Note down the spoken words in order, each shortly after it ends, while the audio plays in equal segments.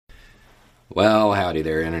Well, howdy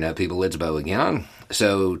there, Internet people. It's Bo again.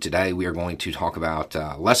 So today we are going to talk about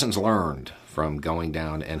lessons learned from going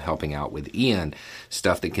down and helping out with Ian,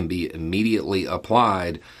 stuff that can be immediately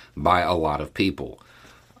applied by a lot of people.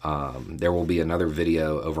 There will be another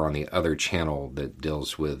video over on the other channel that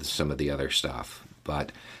deals with some of the other stuff,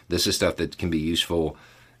 but this is stuff that can be useful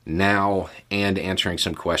now and answering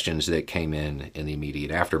some questions that came in the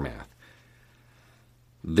immediate aftermath.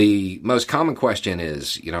 The most common question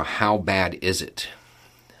is, how bad is it?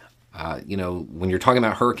 When you're talking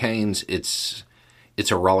about hurricanes, it's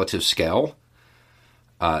a relative scale.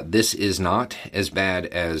 This is not as bad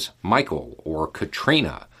as Michael or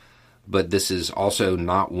Katrina, but this is also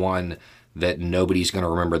not one that nobody's going to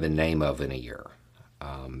remember the name of in a year.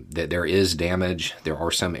 That there is damage. There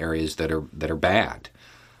are some areas that are bad,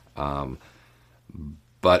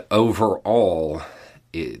 but overall,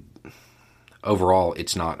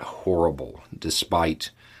 it's not horrible,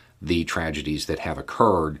 despite the tragedies that have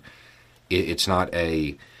occurred. It's not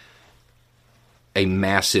a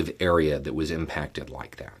massive area that was impacted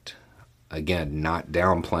like that. Again, not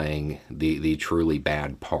downplaying the truly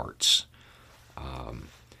bad parts.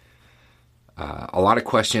 A lot of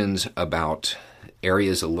questions about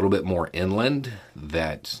areas a little bit more inland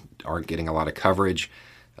that aren't getting a lot of coverage.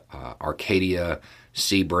 Arcadia,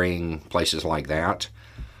 Sebring, places like that.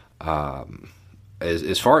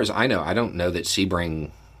 As far as I know, I don't know that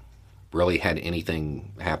Sebring really had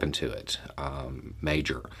anything happen to it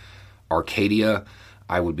major. Arcadia,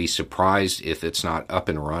 I would be surprised if it's not up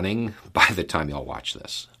and running by the time y'all watch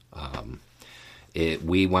this.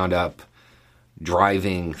 We wound up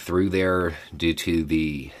driving through there due to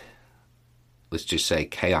the, let's just say,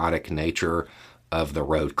 chaotic nature of the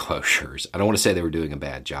road closures. I don't want to say they were doing a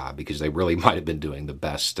bad job, because they really might have been doing the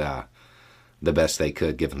best they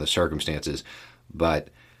could given the circumstances, but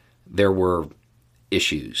there were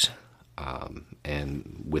issues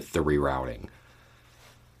and with the rerouting.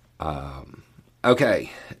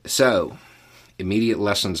 Okay, so immediate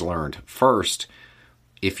lessons learned. First,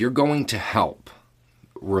 if you're going to help,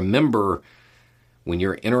 remember when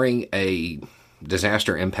you're entering a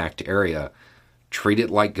disaster impact area, treat it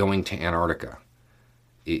like going to Antarctica.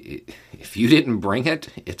 If you didn't bring it,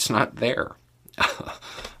 it's not there.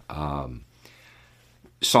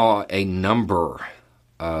 Saw a number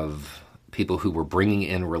of people who were bringing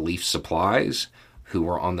in relief supplies who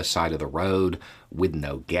were on the side of the road with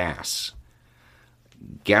no gas.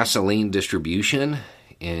 Gasoline distribution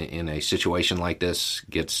in a situation like this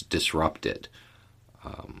gets disrupted.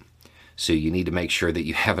 So you need to make sure that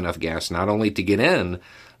you have enough gas not only to get in,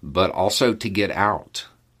 but also to get out.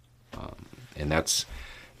 And that's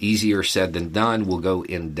easier said than done. We'll go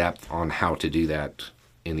in depth on how to do that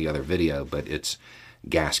in the other video, but it's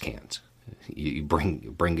gas cans. You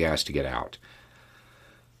bring gas to get out.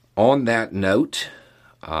 On that note,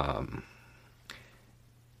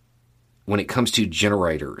 when it comes to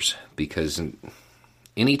generators, because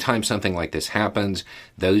anytime something like this happens,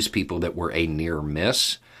 those people that were a near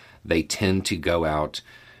miss, they tend to go out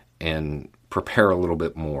and prepare a little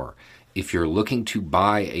bit more. If you're looking to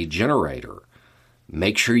buy a generator,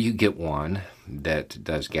 make sure you get one that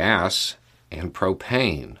does gas and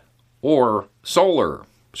propane or solar.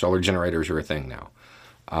 Solar generators are a thing now.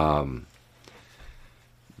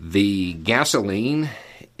 The gasoline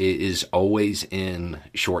is always in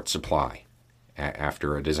short supply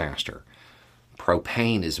after a disaster.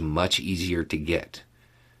 Propane is much easier to get.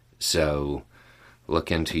 So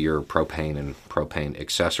look into your propane and propane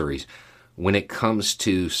accessories. When it comes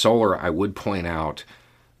to solar, I would point out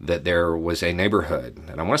that there was a neighborhood,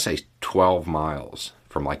 and I want to say 12 miles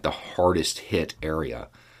from like the hardest hit area,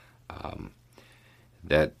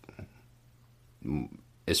 that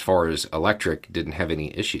as far as electric didn't have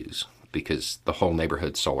any issues because the whole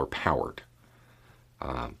neighborhood's solar powered.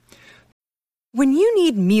 When you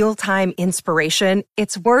need mealtime inspiration,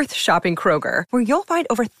 it's worth shopping Kroger, where you'll find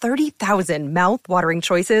over 30,000 mouth-watering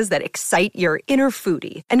choices that excite your inner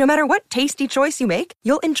foodie. And no matter what tasty choice you make,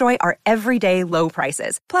 you'll enjoy our everyday low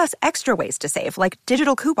prices, plus extra ways to save, like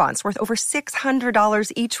digital coupons worth over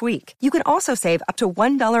 $600 each week. You can also save up to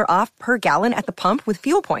 $1 off per gallon at the pump with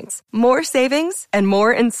fuel points. More savings and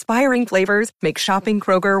more inspiring flavors make shopping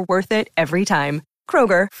Kroger worth it every time.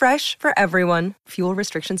 Kroger, fresh for everyone. Fuel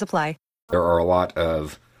restrictions apply. There are a lot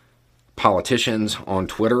of politicians on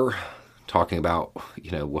Twitter talking about,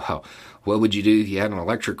 well, what would you do if you had an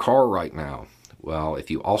electric car right now? Well, if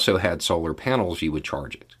you also had solar panels, you would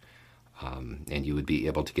charge it. And you would be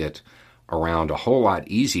able to get around a whole lot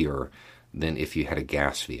easier than if you had a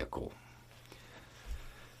gas vehicle.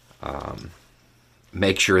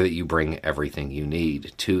 Make sure that you bring everything you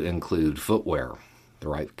need, to include footwear. the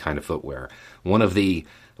right kind of footwear. One of the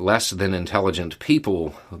less than intelligent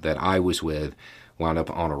people that I was with wound up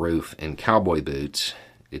on a roof in cowboy boots.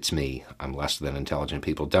 It's me. I'm less than intelligent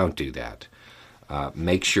people. Don't do that.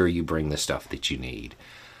 Make sure you bring the stuff that you need.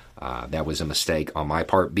 That was a mistake on my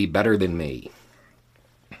part. Be better than me.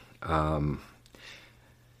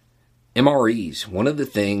 MREs, one of the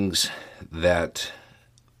things that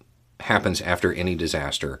happens after any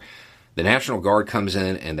disaster, the National Guard comes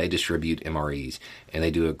in and they distribute MREs, and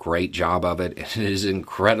they do a great job of it, and it is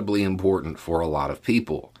incredibly important for a lot of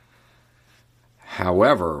people.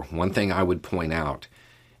 However, one thing I would point out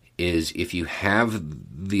is if you have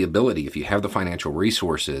the ability, if you have the financial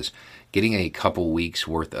resources, getting a couple weeks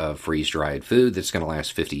worth of freeze-dried food that's going to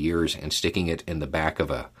last 50 years and sticking it in the back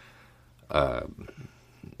of a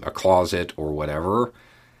closet or whatever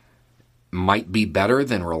might be better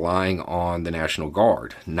than relying on the National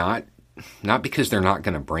Guard. Not because they're not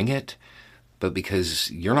going to bring it, but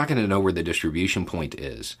because you're not going to know where the distribution point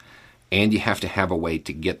is, and you have to have a way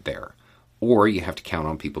to get there, or you have to count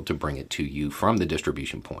on people to bring it to you from the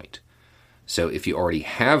distribution point. So if you already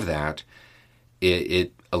have that,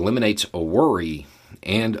 it eliminates a worry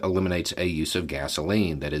and eliminates a use of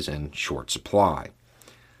gasoline that is in short supply.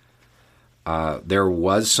 There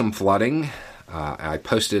was some flooding. I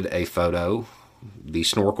posted a photo. The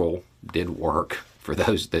snorkel did work. For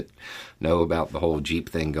those that know about the whole Jeep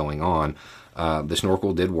thing going on, the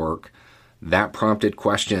snorkel did work. That prompted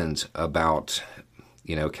questions about,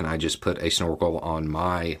 can I just put a snorkel on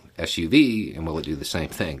my SUV and will it do the same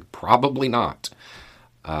thing? Probably not.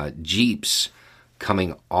 Jeeps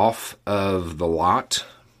coming off of the lot,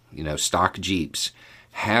 stock Jeeps,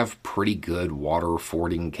 have pretty good water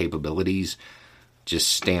fording capabilities, just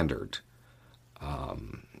standard.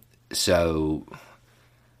 So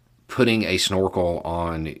putting a snorkel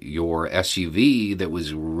on your SUV that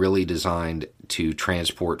was really designed to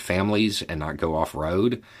transport families and not go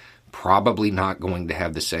off-road, probably not going to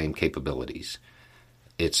have the same capabilities.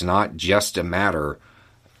 It's not just a matter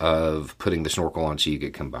of putting the snorkel on so you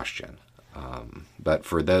get combustion. But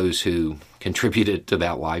for those who contributed to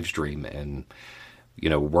that live stream and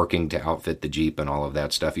working to outfit the Jeep and all of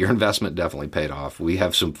that stuff, your investment definitely paid off. We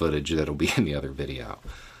have some footage that'll be in the other video.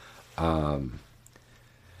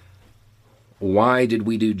 Why did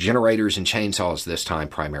we do generators and chainsaws this time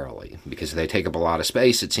primarily? Because they take up a lot of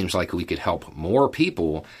space. It seems like we could help more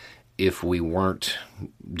people if we weren't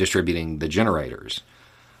distributing the generators.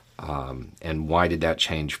 And why did that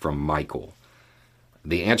change from Michael?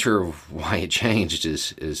 The answer of why it changed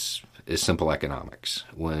is simple economics.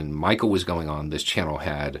 When Michael was going on, this channel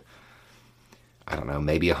had,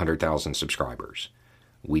 maybe 100,000 subscribers.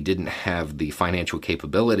 We didn't have the financial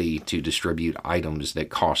capability to distribute items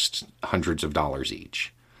that cost hundreds of dollars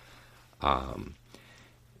each.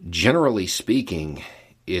 Generally speaking,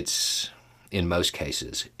 in most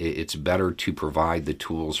cases, it's better to provide the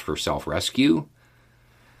tools for self-rescue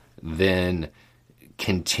than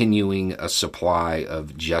continuing a supply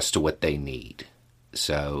of just what they need.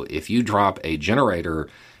 So if you drop a generator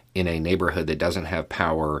in a neighborhood that doesn't have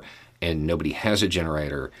power and nobody has a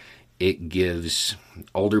generator, it gives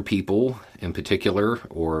older people in particular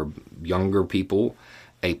or younger people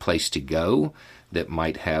a place to go that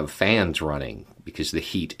might have fans running because the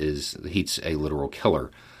heat's a literal killer.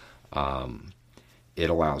 It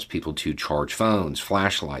allows people to charge phones,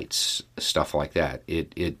 flashlights, stuff like that.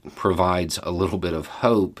 It provides a little bit of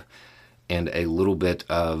hope and a little bit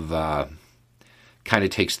of kind of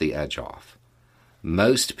takes the edge off.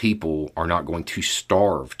 Most people are not going to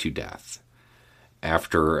starve to death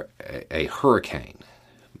after a hurricane.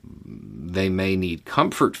 They may need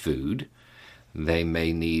comfort food. They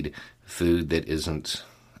may need food that isn't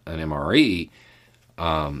an MRE.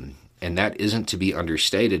 And that isn't to be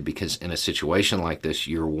understated because in a situation like this,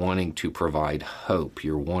 you're wanting to provide hope.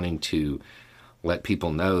 You're wanting to let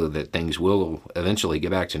people know that things will eventually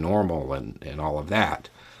get back to normal and all of that.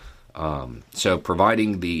 So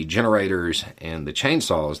providing the generators and the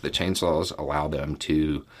chainsaws allow them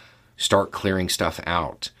to start clearing stuff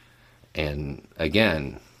out and,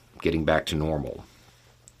 again, getting back to normal.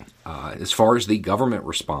 As far as the government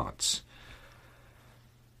response,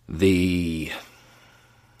 the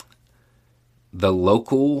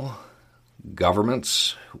local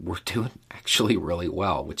governments were doing actually really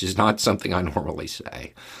well, which is not something I normally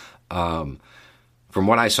say. From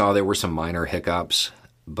what I saw, there were some minor hiccups,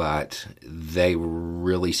 but they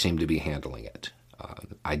really seem to be handling it.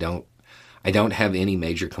 I don't have any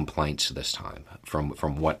major complaints this time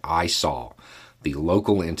from what I saw. The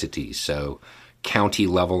local entities, so county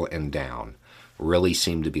level and down, really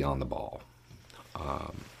seem to be on the ball.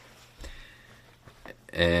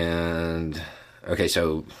 And Okay,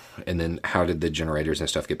 so, and then how did the generators and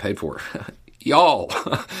stuff get paid for? Y'all.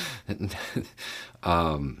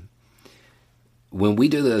 When we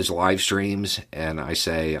do those live streams and I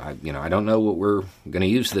say, I don't know what we're going to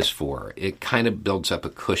use this for, it kind of builds up a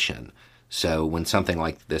cushion. So when something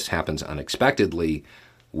like this happens unexpectedly,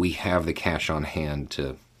 we have the cash on hand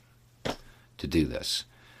to do this.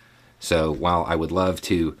 So while I would love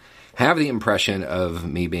to have the impression of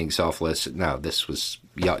me being selfless, no, this was,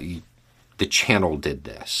 the channel did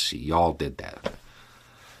this. Y'all did that.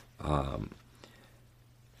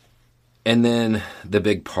 And then the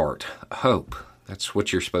big part, hope. That's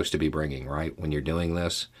what you're supposed to be bringing, right, when you're doing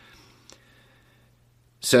this.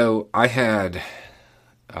 So I had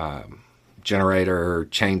generator,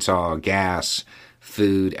 chainsaw, gas,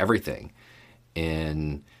 food, everything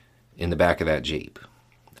in the back of that Jeep.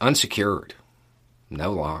 Unsecured.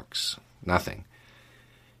 No locks. Nothing.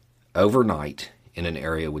 Overnight in an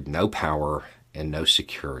area with no power and no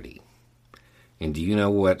security. And do you know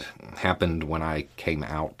what happened when I came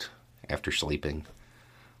out after sleeping?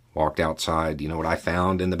 Walked outside. You know what I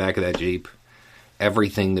found in the back of that Jeep?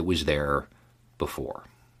 Everything that was there before.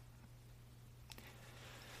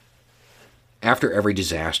 After every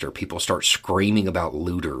disaster, people start screaming about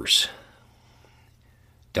looters.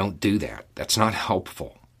 Don't do that. That's not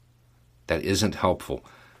helpful. That isn't helpful.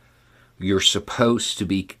 You're supposed to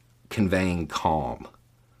be conveying calm.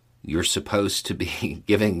 You're supposed to be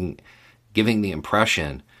giving the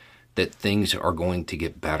impression that things are going to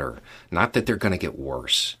get better, not that they're going to get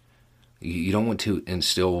worse. You don't want to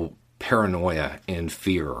instill paranoia and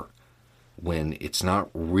fear when it's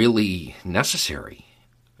not really necessary.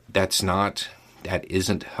 That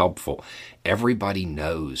isn't helpful. Everybody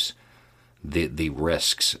knows the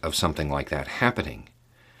risks of something like that happening.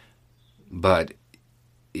 But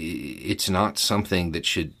it's not something that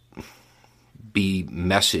should be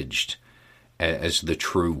messaged as the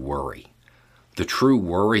true worry. The true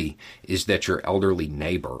worry is that your elderly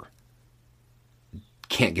neighbor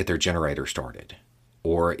can't get their generator started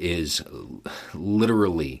or is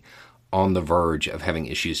literally on the verge of having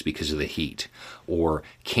issues because of the heat or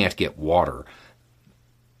can't get water.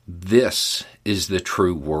 This is the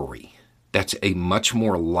true worry. That's a much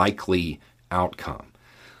more likely outcome.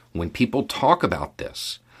 When people talk about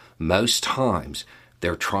this, most times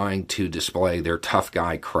they're trying to display their tough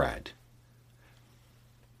guy cred.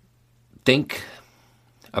 Think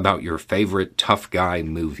about your favorite tough guy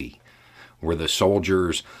movie where the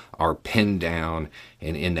soldiers are pinned down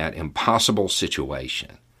and in that impossible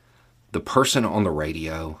situation. The person on the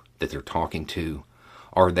radio that they're talking to,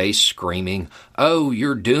 are they screaming, "Oh,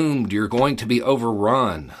 you're doomed, you're going to be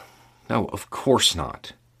overrun"? No, of course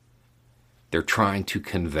not. They're trying to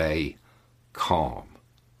convey calm.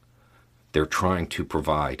 They're trying to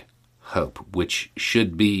provide hope, which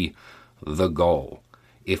should be the goal.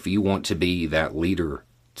 If you want to be that leader,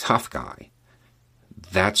 tough guy,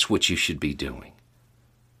 that's what you should be doing.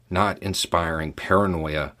 Not inspiring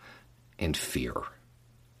paranoia and fear.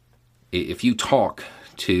 If you talk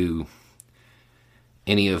to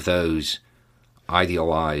any of those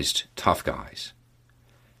idealized tough guys,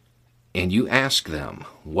 and you ask them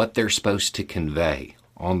what they're supposed to convey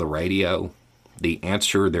on the radio, the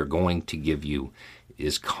answer they're going to give you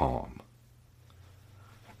is calm.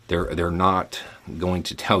 They're not going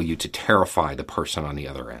to tell you to terrify the person on the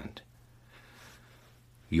other end.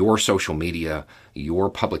 Your social media, your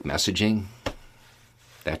public messaging,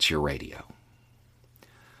 that's your radio.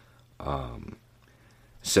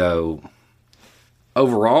 So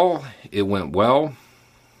overall, it went well.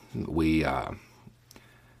 We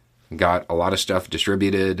got a lot of stuff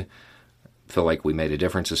distributed. Feel like we made a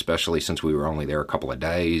difference, especially since we were only there a couple of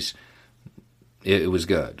days. It was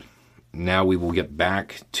good. Now we will get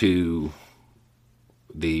back to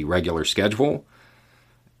the regular schedule.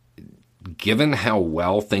 Given how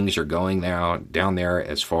well things are going now down there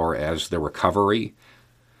as far as the recovery,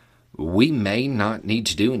 we may not need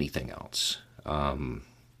to do anything else.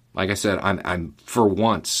 Like I said, I'm for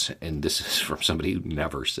once, and this is from somebody who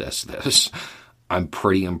never says this, I'm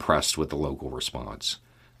pretty impressed with the local response.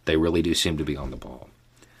 They really do seem to be on the ball.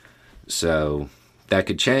 So that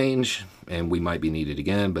could change, and we might be needed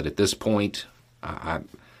again, but at this point, I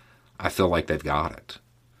feel like they've got it.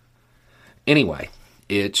 Anyway,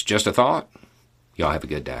 it's just a thought. Y'all have a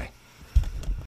good day.